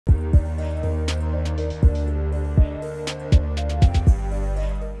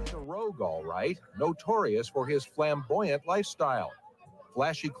rogue, all right, notorious for his flamboyant lifestyle.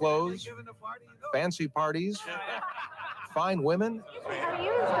 Flashy clothes, fancy parties, fine women. Are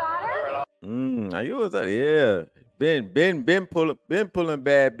you his daughter? Are you his daughter? Yeah. Been pulling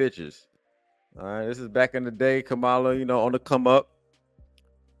bad bitches. All right, this is back in the day. Kamala, on the come up.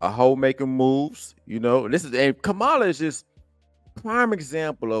 A hoe making moves. And Kamala is just prime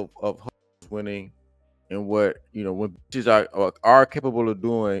example of hoes winning and what when bitches are capable of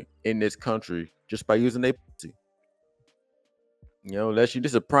doing in this country just by using their pussy. This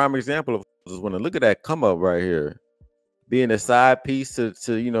is a prime example of hoes winning. Look at that come up right here, being a side piece to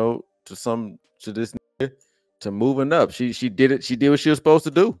this nigga, to moving up. She did it. She did what she was supposed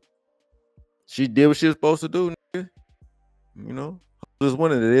to do. She did what she was supposed to do. Nigga. Just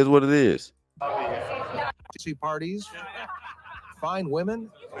winning. It is what it is. Fancy parties, fine women.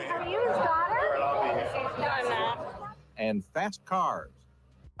 Are you his daughter? And fast cars.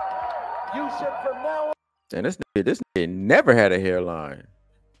 You should from now on. And this nigga never had a hairline.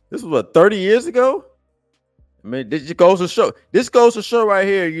 This was what, 30 years ago? I mean, this goes to show right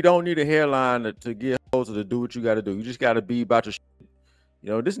here, you don't need a hairline to get hoes to do what you got to do. You just got to be about your shit.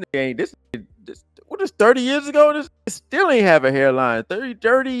 This nigga ain't this. What is 30 years ago? This still ain't have a hairline.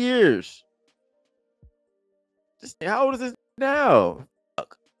 30 years. How old is this now?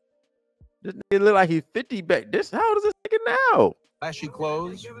 Fuck. This nigga look like he's 50 back. How old is this nigga now? Flashy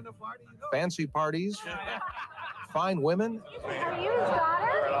clothes, fancy parties, fine women. Are you his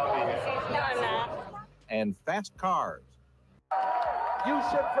daughter? And fast cars. You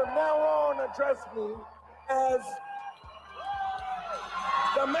should from now on address me as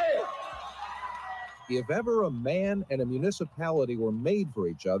the mayor. If ever a man and a municipality were made for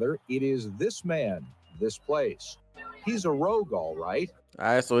each other, it is this man, this place. He's a rogue, all right. All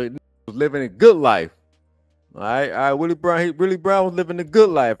right, so he was living a good life. All right. Willie Brown was living a good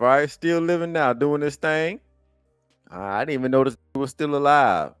life. All right, still living now, doing this thing. I didn't even notice he was still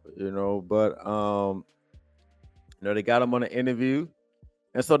alive, but they got him on the interview.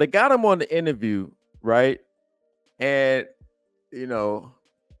 And so they got him on the interview, right? And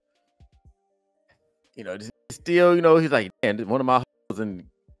still, he's like, man, one of my hoes and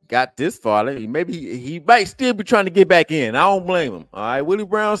got this far. Maybe he might still be trying to get back in. I don't blame him. All right, Willie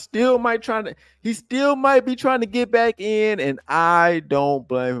Brown still might be trying to get back in, and I don't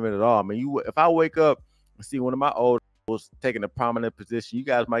blame him at all. I mean, if I wake up and see one of my old was taking a prominent position, you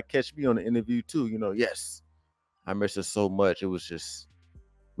guys might catch me on the interview too. Yes, I miss her so much. It was just,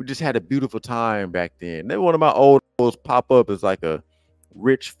 we just had a beautiful time back then. Then one of my old hoes pop up as like a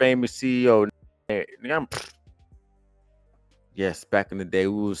rich, famous CEO. Yes, back in the day,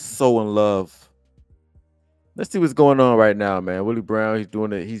 we was so in love. Let's see what's going on right now, man. Willie Brown, he's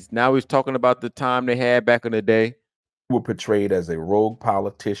doing it. He's talking about the time they had back in the day. You were portrayed as a rogue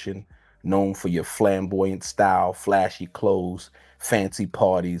politician, known for your flamboyant style, flashy clothes, fancy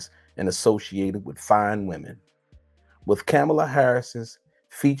parties, and associated with fine women. With Kamala Harris's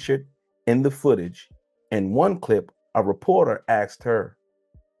featured in the footage, in one clip, a reporter asked her,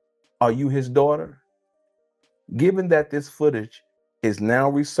 "Are you his daughter?" Given that this footage is now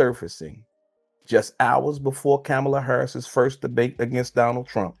resurfacing just hours before Kamala Harris's first debate against Donald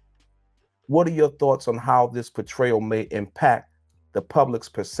Trump, what are your thoughts on how this portrayal may impact the public's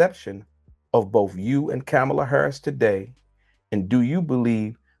perception of both you and Kamala Harris today? And do you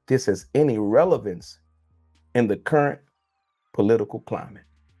believe this has any relevance in the current political climate?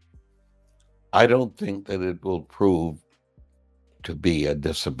 I don't think that it will prove to be a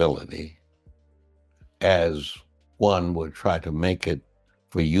disability, as one would try to make it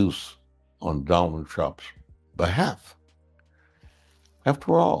for use on Donald Trump's behalf.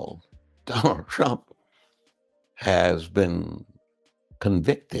 After all, Donald Trump has been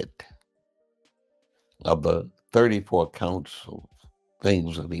convicted of the 34 counts of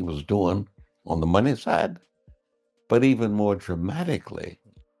things that he was doing on the money side, but even more dramatically,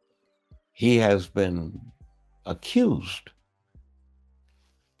 he has been accused.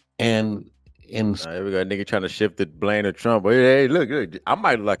 And here we got a nigga trying to shift the blame to Trump. Hey, look, I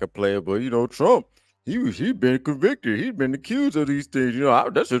might like a player, but Trump, he been convicted. He's been accused of these things.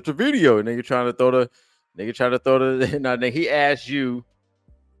 That's just a video. Nigga trying to throw the. Now, he asked you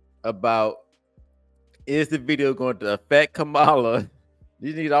about, is the video going to affect Kamala?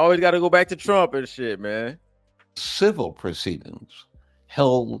 These niggas always got to go back to Trump and shit, man. Civil proceedings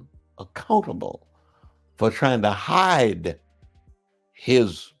held accountable for trying to hide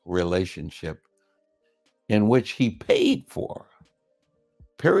his relationship, in which he paid for,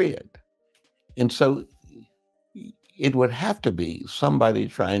 period. And so it would have to be somebody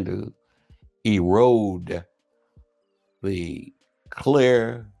trying to erode the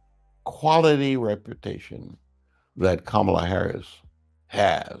clear quality reputation that Kamala Harris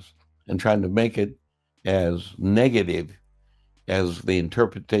has and trying to make it as negative as the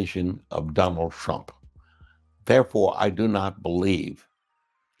interpretation of Donald Trump. Therefore, I do not believe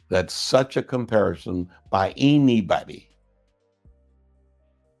that such a comparison by anybody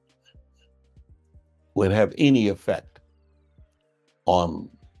would have any effect on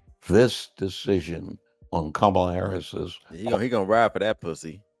this decision on Kamala Harris's. He gonna ride for that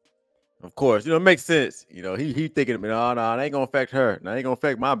pussy. Of course, it makes sense. He thinking, no, it ain't gonna affect her. No, it ain't gonna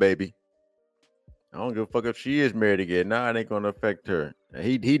affect my baby. I don't give a fuck if she is married again. Nah, it ain't gonna affect her.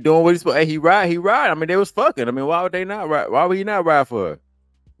 He doing what he's supposed. Hey, he ride. I mean, they was fucking. I mean, why would they not ride? Why would he not ride for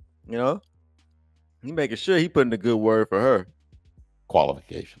her? He making sure he putting a good word for her.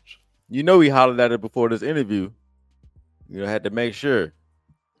 Qualifications. He hollered at her before this interview. Had to make sure.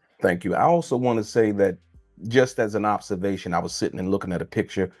 Thank you. I also want to say that just as an observation, I was sitting and looking at a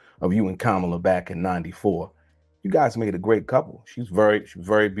picture of you and Kamala back in '94. You guys made a great couple. She was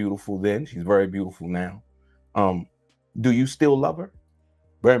very beautiful then. She's very beautiful now. Do you still love her?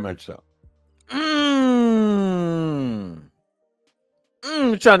 Very much so.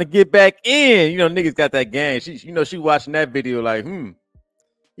 Trying to get back in. Niggas got that game. She watching that video like,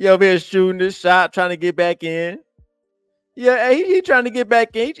 he over here shooting this shot, trying to get back in. Yeah, he trying to get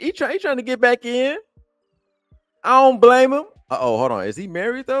back in. He trying to get back in. I don't blame him. Uh-oh, hold on. Is he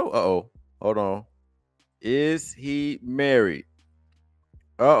married though? Uh-oh. Hold on. Is he married?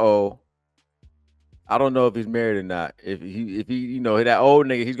 Uh-oh. I don't know if he's married or not. If he that old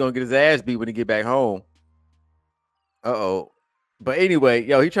nigga, he's gonna get his ass beat when he get back home. Uh-oh. But anyway,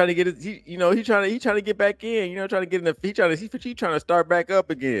 he trying to get he trying to get back in, trying to get in the he trying to start back up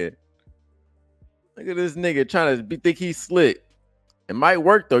again. Look at this nigga trying to think he's slick. It might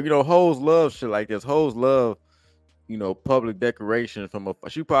work though. Hoes love shit like this. Hoes love, public decoration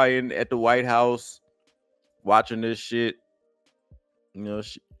she probably at the White House watching this shit. You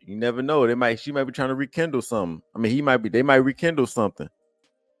never know. She might be trying to rekindle something. I mean, they might rekindle something.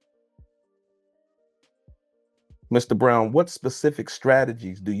 Mr. Brown, what specific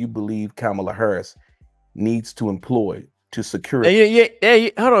strategies do you believe Kamala Harris needs to employ to secure it? Yeah.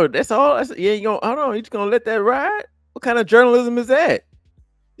 Hold on. That's all. Hold on. You just gonna let that ride? What kind of journalism is that?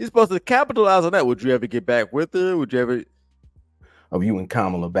 You're supposed to capitalize on that. Would you ever get back with her? Would you ever? Of you and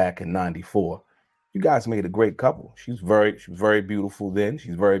Kamala back in '94. You guys made a great couple. She was very beautiful then.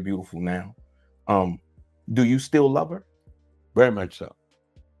 She's very beautiful now. Do you still love her? Very much so.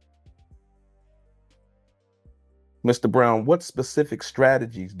 Mr. Brown, what specific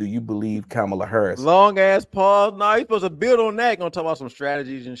strategies do you believe Kamala Harris? Long ass pause. No, you're supposed to build on that. Gonna talk about some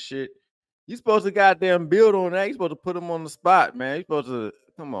strategies and shit. You supposed to goddamn build on that. You supposed to put them on the spot, man. You supposed to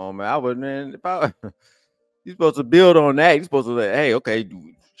come on, man. I would, man. You supposed to build on that. You supposed to like, hey, okay,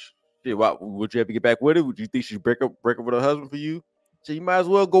 shit. Would you ever get back with her? Would you think she'd break up with her husband for you? So you might as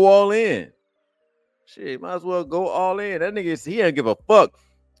well go all in. Shit, might as well go all in. That nigga, he don't give a fuck.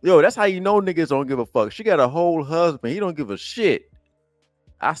 Yo, that's how you know niggas don't give a fuck. She got a whole husband. He don't give a shit.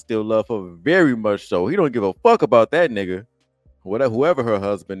 I still love her very much so. He don't give a fuck about that nigga. Whoever her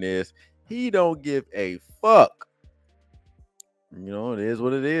husband is, he don't give a fuck. It is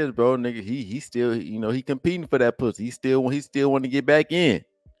what it is, bro. Nigga, he still, he competing for that pussy. He still want to get back in.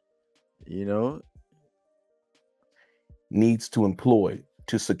 Needs to employ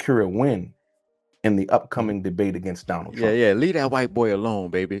to secure a win in the upcoming debate against Donald Trump. Yeah. Leave that white boy alone,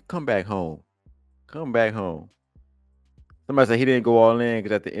 baby. Come back home. Come back home. Somebody said he didn't go all in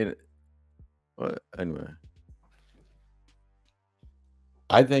because at the end. Well, anyway.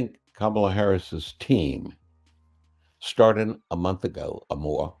 I think Kamala Harris's team started a month ago or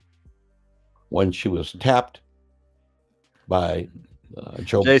more when she was tapped by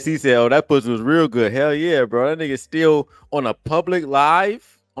Joe. JC said, "Oh, that pussy was real good. Hell yeah, bro. That nigga still on a public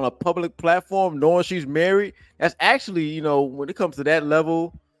live, on a public platform, knowing she's married. That's actually, when it comes to that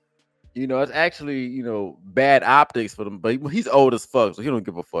level, it's actually, bad optics for them. But he's old as fuck, so he don't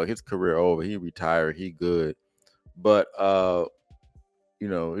give a fuck. His career over. He retired. He good. But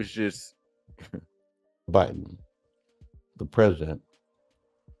it's just Biden, the president,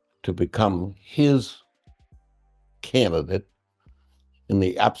 to become his candidate in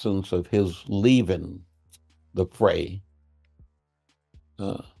the absence of his leaving the fray.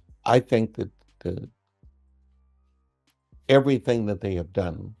 I think that everything that they have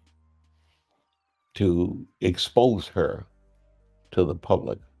done to expose her to the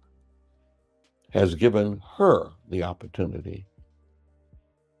public has given her the opportunity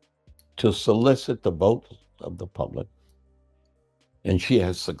to solicit the vote of the public, and she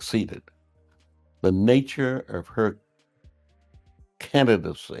has succeeded. The nature of her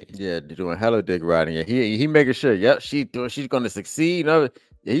candidacy. Yeah, they're doing hella dick riding. Yeah, he making sure. Yep, she's gonna succeed. You know,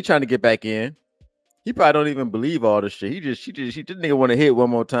 yeah, he trying to get back in. He probably don't even believe all this shit. This nigga want to hit one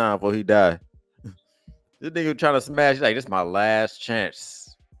more time before he die. This nigga trying to smash. He's like, this is my last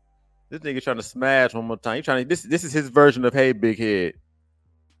chance. This nigga trying to smash one more time. He trying to. This is his version of Hey Big Head.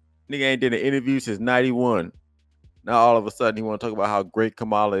 Nigga ain't did an interview since '91. Now all of a sudden he want to talk about how great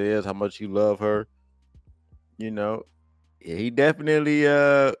Kamala is, how much he love her. You know, yeah, he definitely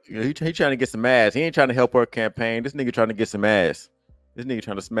he trying to get some ass. He ain't trying to help her campaign. This nigga trying to get some ass. This nigga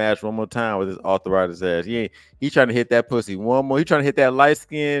trying to smash one more time with his arthritis ass. He trying to hit that pussy one more. He trying to hit that light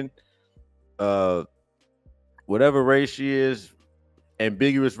skin, whatever race she is,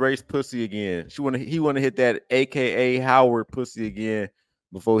 ambiguous race pussy again. He want to hit that AKA Howard pussy again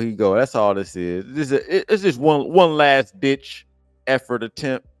before he go. That's all this is. It's just one last ditch effort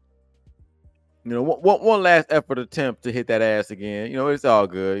attempt. You know, one last effort attempt to hit that ass again. You know, it's all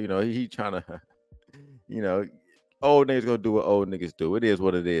good. You know, he trying to, you know, old niggas gonna do what old niggas do. It is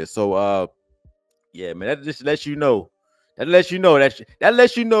what it is. So, yeah, man, that just lets you know. That lets you know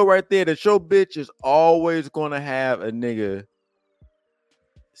right there that your bitch is always gonna have a nigga.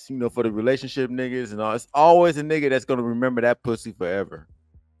 You know, for the relationship niggas and all, it's always a nigga that's gonna remember that pussy forever.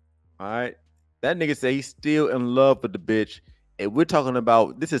 All right, that nigga say he's still in love with the bitch, and we're talking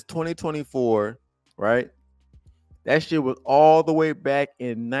about this is 2024, right? That shit was all the way back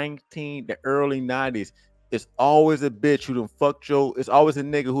in the early 90s. It's always a bitch who done fucked your. It's always a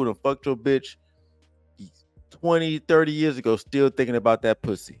nigga who done fucked your bitch 20, 30 years ago, still thinking about that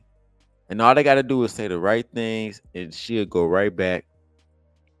pussy. And all they got to do is say the right things, and she'll go right back.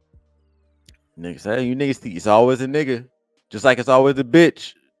 Niggas say, you niggas think it's always a nigga. Just like it's always a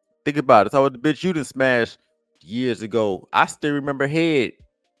bitch. Think about it. It's always the bitch you done smashed years ago. I still remember head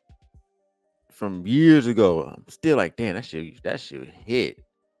from years ago. I'm still like, damn, that shit hit.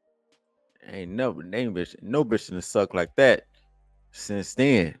 Ain't no bitch done suck like that since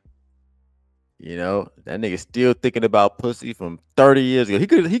then. You know, that nigga still thinking about pussy from 30 years ago.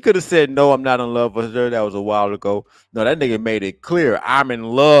 He could have said, no, I'm not in love with her. That was a while ago. No, that nigga made it clear. I'm in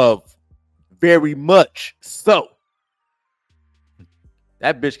love very much. So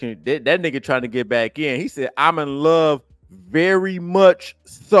that nigga trying to get back in. He said, I'm in love very much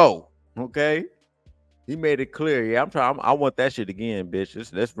so. Okay. He made it clear. Yeah, I want that shit again,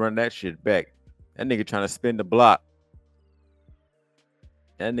 bitch. Let's run that shit back. That nigga trying to spin the block.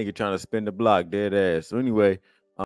 That nigga trying to spin the block, dead ass. So anyway,